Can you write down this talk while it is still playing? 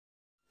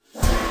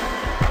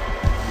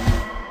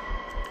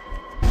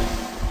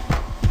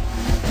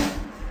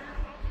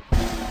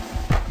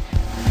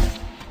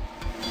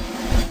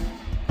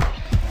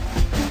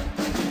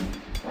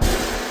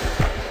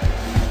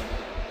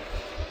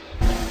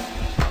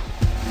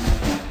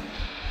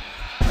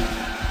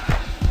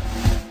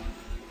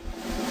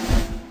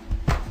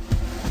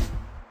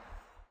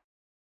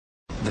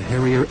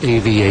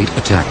AV-8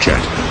 attack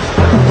jet,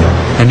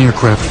 an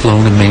aircraft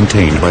flown and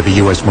maintained by the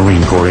U.S.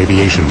 Marine Corps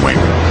Aviation Wing.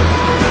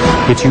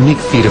 Its unique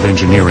feat of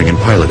engineering and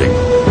piloting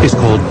is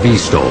called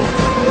VSTOL,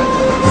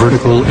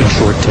 vertical and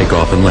short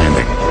takeoff and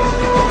landing.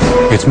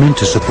 It's meant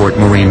to support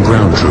Marine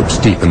ground troops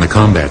deep in the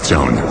combat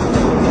zone,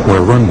 where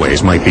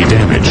runways might be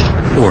damaged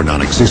or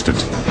non-existent.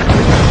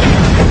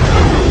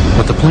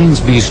 But the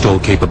plane's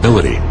VSTOL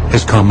capability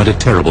has come at a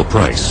terrible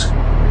price.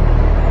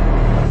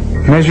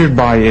 Measured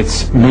by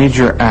its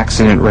major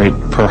accident rate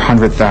per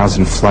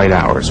 100,000 flight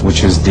hours,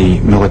 which is the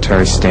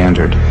military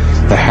standard,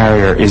 the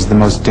Harrier is the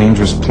most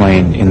dangerous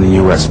plane in the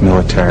U.S.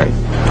 military.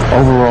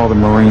 Overall, the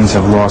Marines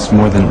have lost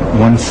more than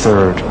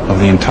 1/3 of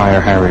the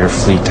entire Harrier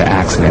fleet to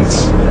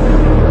accidents.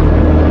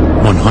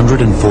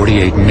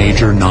 148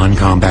 major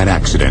non-combat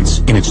accidents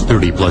in its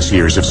 30-plus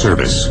years of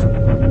service.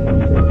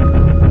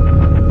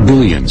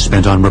 Billions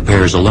spent on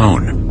repairs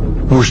alone.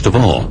 Worst of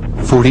all,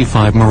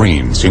 45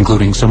 Marines,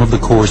 including some of the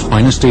Corps'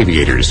 finest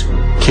aviators,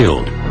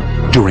 killed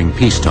during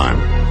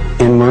peacetime.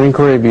 In Marine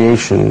Corps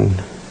aviation,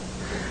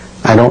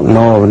 I don't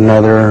know of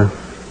another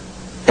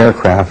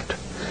aircraft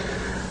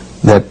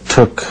that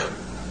took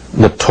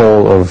the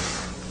toll of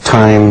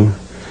time,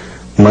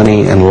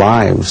 money, and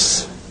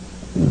lives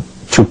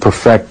to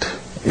perfect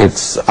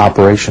its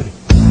operation.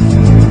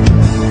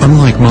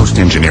 Unlike most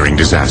engineering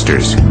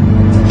disasters,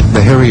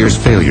 the Harrier's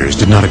failures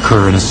did not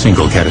occur in a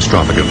single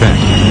catastrophic event,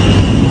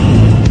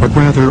 but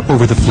rather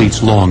over the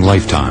fleet's long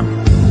lifetime.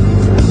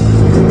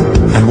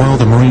 And while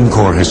the Marine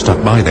Corps has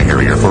stuck by the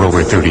Harrier for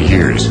over 30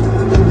 years,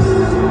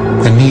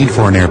 the need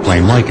for an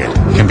airplane like it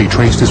can be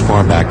traced as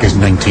far back as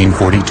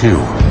 1942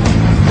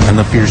 and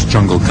the fierce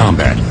jungle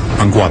combat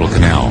on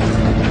Guadalcanal,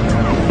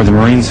 where the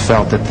Marines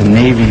felt that the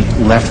Navy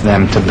left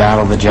them to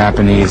battle the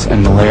Japanese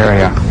and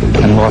malaria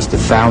and lost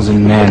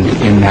 1,000 men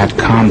in that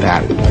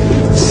combat.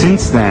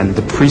 Since then,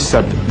 the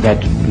precept that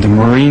the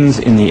Marines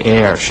in the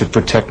air should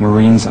protect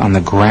Marines on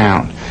the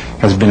ground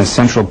has been a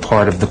central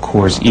part of the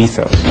Corps'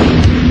 ethos.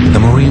 The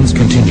Marines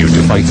continued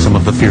to fight some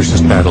of the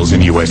fiercest battles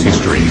in U.S.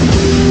 history.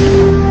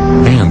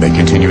 And they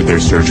continued their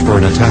search for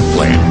an attack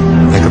plane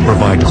that could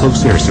provide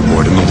close air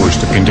support in the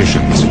worst of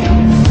conditions.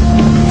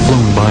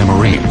 Flown by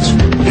Marines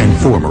and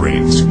for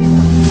Marines.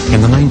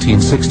 In the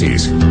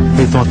 1960s,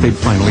 they thought they'd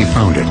finally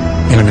found it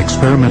in an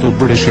experimental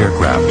British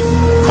aircraft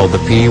called the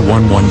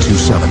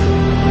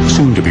P-1127,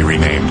 soon to be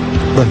renamed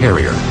the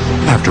Harrier,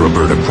 after a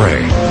bird of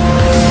prey.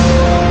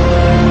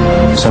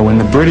 So when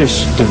the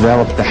British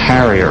developed the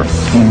Harrier,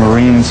 the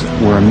Marines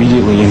were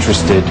immediately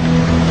interested,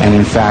 and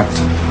in fact,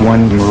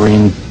 one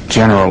Marine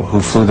general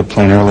who flew the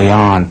plane early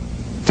on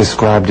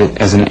described it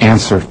as an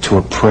answer to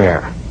a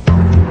prayer.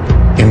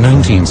 In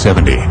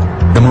 1970,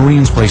 the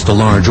Marines placed a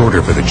large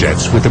order for the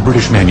jets with the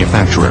British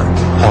manufacturer,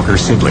 Hawker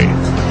Siddeley.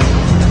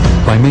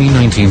 By May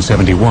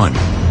 1971,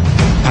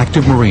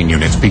 active Marine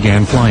units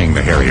began flying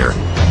the Harrier,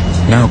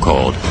 now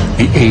called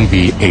the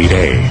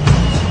AV-8A.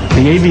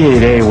 The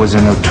AV-8A was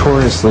a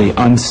notoriously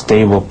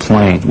unstable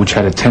plane which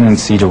had a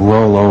tendency to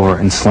roll over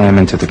and slam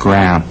into the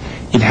ground.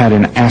 It had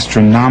an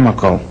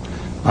astronomical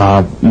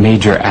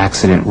major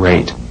accident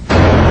rate.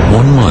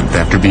 1 month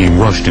after being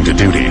rushed into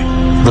duty,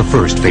 the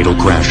first fatal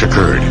crash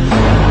occurred.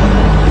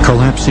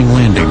 Collapsing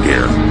landing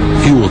gear,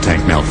 fuel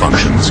tank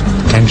malfunctions,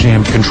 and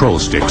jammed control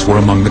sticks were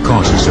among the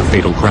causes of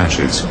fatal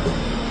crashes.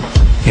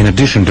 In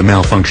addition to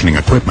malfunctioning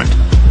equipment,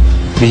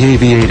 the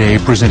AV-8A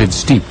presented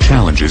steep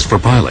challenges for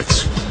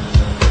pilots.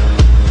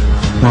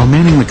 While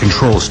manning the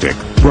control stick,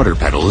 rudder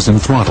pedals,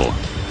 and throttle,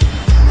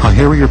 a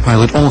Harrier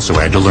pilot also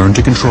had to learn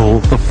to control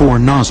the 4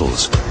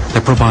 nozzles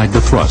that provide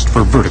the thrust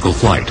for vertical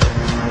flight,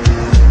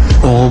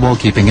 all while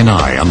keeping an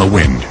eye on the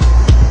wind.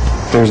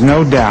 There's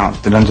no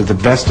doubt that under the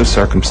best of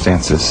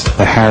circumstances,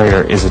 the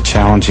Harrier is a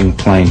challenging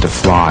plane to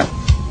fly.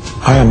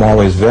 I am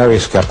always very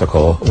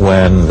skeptical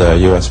when the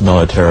U.S.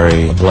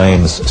 military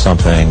blames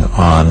something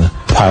on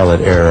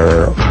pilot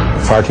error.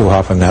 Far too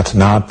often that's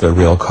not the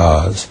real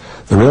cause.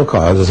 The real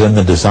cause is in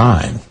the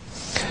design.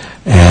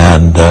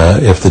 And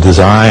if the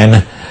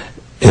design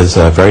is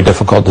a very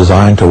difficult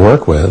design to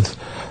work with,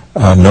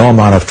 no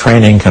amount of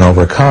training can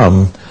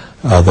overcome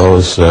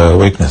those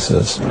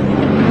weaknesses.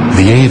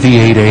 The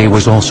AV-8A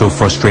was also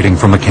frustrating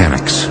for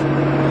mechanics.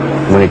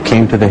 When it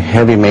came to the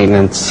heavy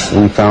maintenance,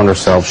 we found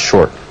ourselves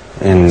short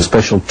in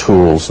special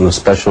tools and the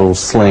special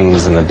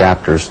slings and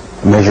adapters,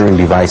 measuring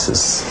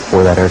devices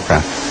for that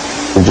aircraft.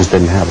 We just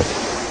didn't have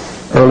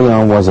it. Early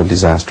on was a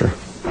disaster.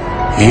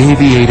 The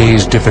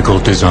AV-8A's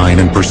difficult design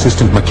and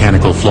persistent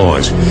mechanical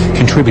flaws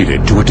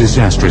contributed to a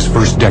disastrous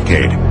first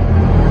decade,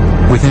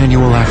 with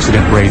annual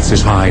accident rates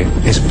as high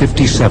as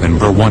 57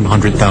 per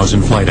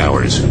 100,000 flight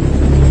hours.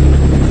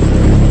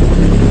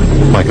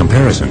 By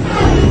comparison,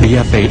 the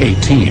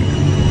FA-18,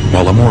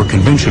 while a more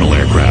conventional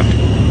aircraft,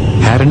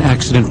 had an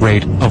accident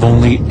rate of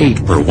only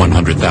 8 per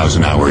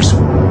 100,000 hours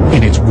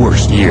in its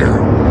worst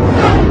year.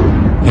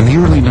 In the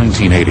early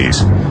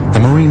 1980s, the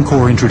Marine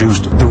Corps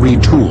introduced the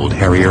retooled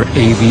Harrier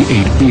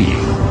AV-8B.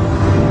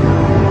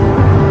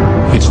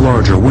 Its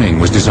larger wing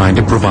was designed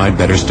to provide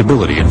better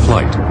stability in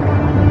flight.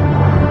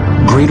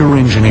 Greater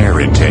engine air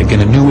intake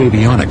and a new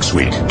avionics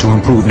suite to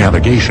improve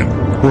navigation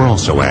were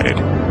also added.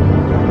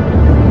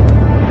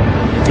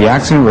 The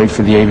accident rate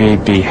for the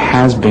AV-8B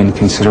has been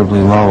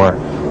considerably lower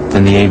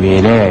than the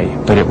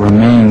AV-8A, but it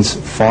remains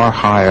far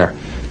higher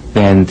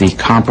than the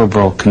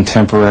comparable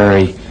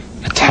contemporary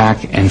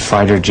attack and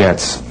fighter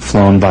jets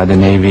flown by the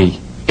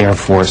Navy, Air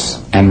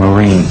Force, and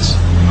Marines.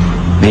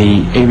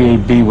 The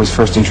AV-8B was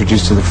first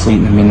introduced to the fleet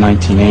in the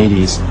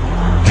mid-1980s,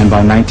 and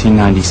by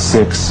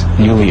 1996,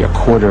 nearly a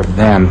quarter of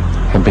them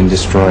have been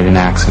destroyed in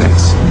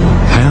accidents.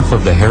 Half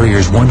of the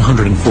Harrier's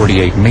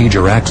 148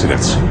 major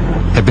accidents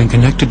have been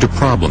connected to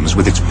problems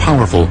with its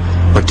powerful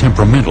but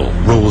temperamental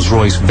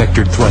Rolls-Royce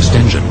vectored thrust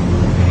engine.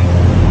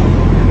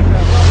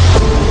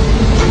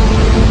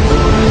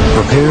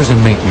 Repairs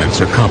and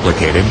maintenance are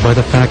complicated by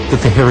the fact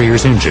that the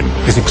Harrier's engine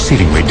is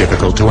exceedingly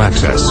difficult to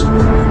access.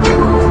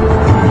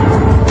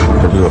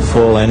 To do a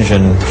full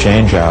engine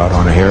change-out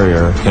on a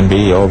Harrier can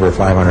be over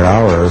 500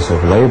 hours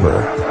of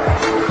labor,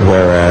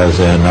 whereas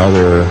in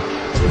other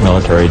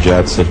military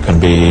jets it can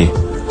be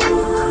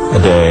a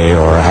day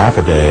or a half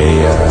a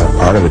day,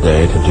 part of a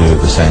day, to do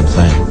the same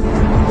thing.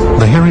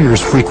 The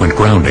Harrier's frequent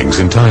groundings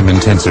and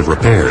time-intensive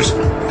repairs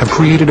have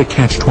created a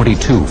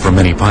catch-22 for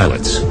many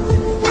pilots.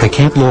 They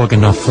can't log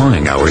enough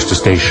flying hours to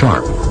stay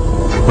sharp,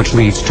 which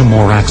leads to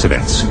more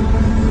accidents,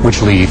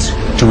 which leads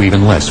to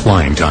even less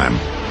flying time.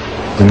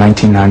 In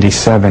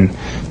 1997,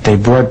 they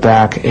brought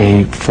back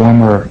a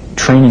former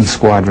training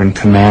squadron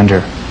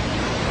commander,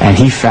 and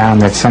he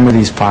found that some of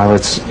these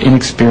pilots,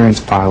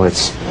 inexperienced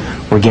pilots,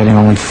 were getting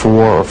only 4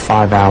 or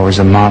 5 hours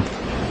a month,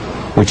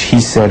 which he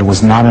said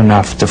was not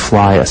enough to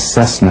fly a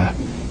Cessna,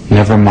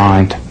 never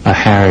mind a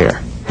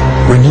Harrier.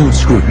 Renewed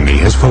scrutiny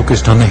has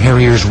focused on the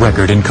Harrier's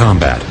record in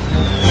combat.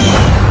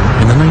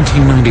 In the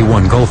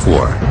 1991 Gulf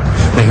War,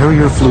 the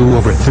Harrier flew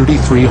over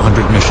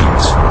 3,300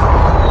 missions,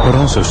 but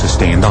also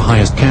sustained the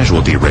highest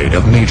casualty rate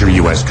of major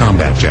U.S.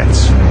 combat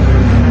jets.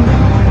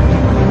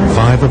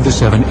 5 of the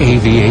 7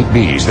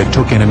 AV-8Bs that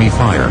took enemy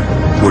fire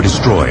were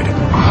destroyed.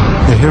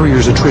 The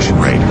Harrier's attrition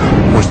rate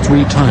was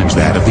 3 times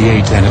that of the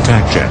A-10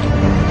 attack jet,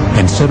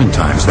 and 7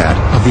 times that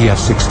of the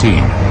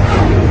F-16.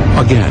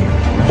 Again,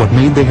 what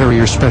made the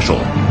Harrier special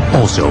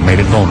also made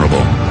it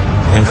vulnerable.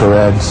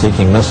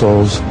 Infrared-seeking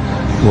missiles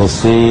will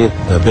see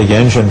the big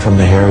engine from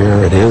the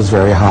Harrier. It is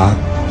very hot,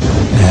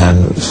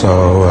 and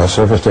so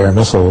surface-to-air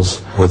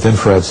missiles with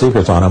infrared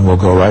seekers on them will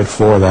go right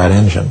for that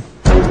engine.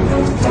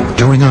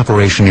 During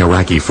Operation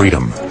Iraqi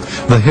Freedom,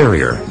 the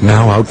Harrier,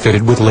 now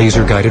outfitted with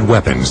laser-guided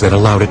weapons that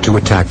allowed it to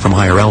attack from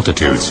higher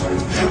altitudes,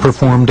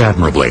 performed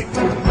admirably.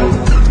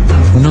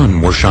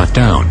 None were shot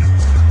down,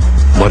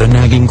 but a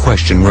nagging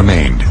question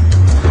remained.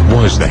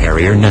 Was the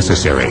Harrier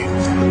necessary?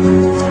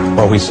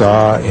 What we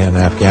saw in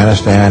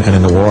Afghanistan and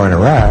in the war in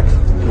Iraq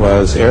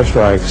was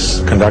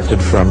airstrikes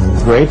conducted from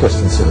great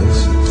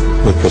distances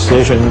with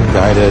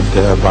precision-guided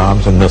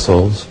bombs and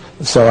missiles.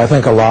 So I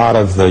think a lot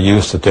of the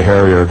use that the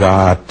Harrier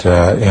got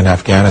in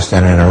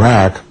Afghanistan and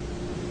Iraq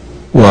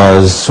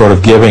was sort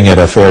of giving it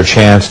a fair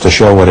chance to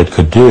show what it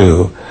could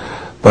do,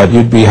 but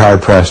you'd be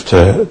hard-pressed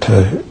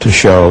to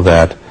show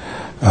that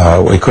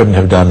we couldn't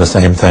have done the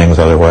same things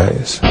other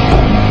ways.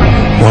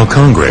 While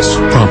Congress,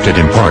 prompted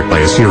in part by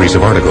a series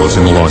of articles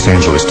in the Los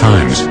Angeles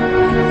Times,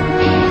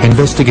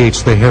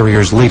 investigates the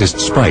Harrier's latest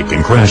spike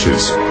in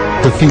crashes,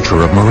 the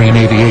future of marine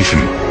aviation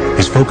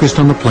is focused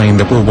on the plane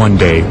that will one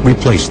day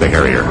replace the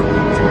Harrier,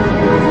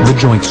 the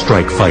Joint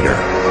Strike Fighter.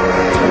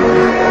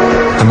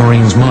 The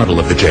Marines' model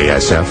of the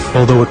JSF,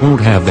 although it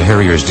won't have the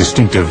Harrier's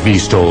distinctive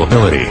V-STOL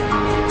ability,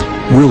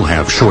 will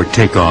have short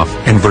takeoff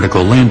and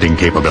vertical landing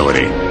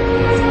capability.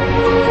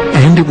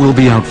 And it will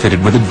be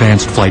outfitted with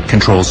advanced flight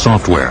control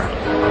software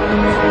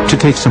to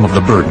take some of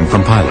the burden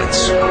from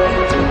pilots.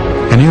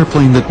 An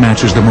airplane that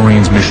matches the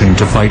Marines' mission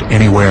to fight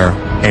anywhere,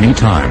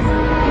 anytime,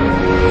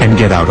 and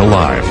get out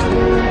alive.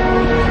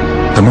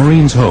 The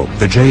Marines hope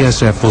the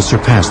JSF will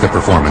surpass the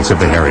performance of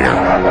the Harrier,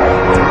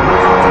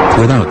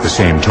 without the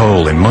same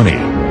toll in money,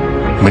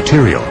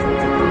 material,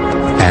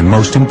 and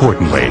most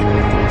importantly,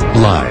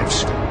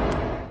 lives.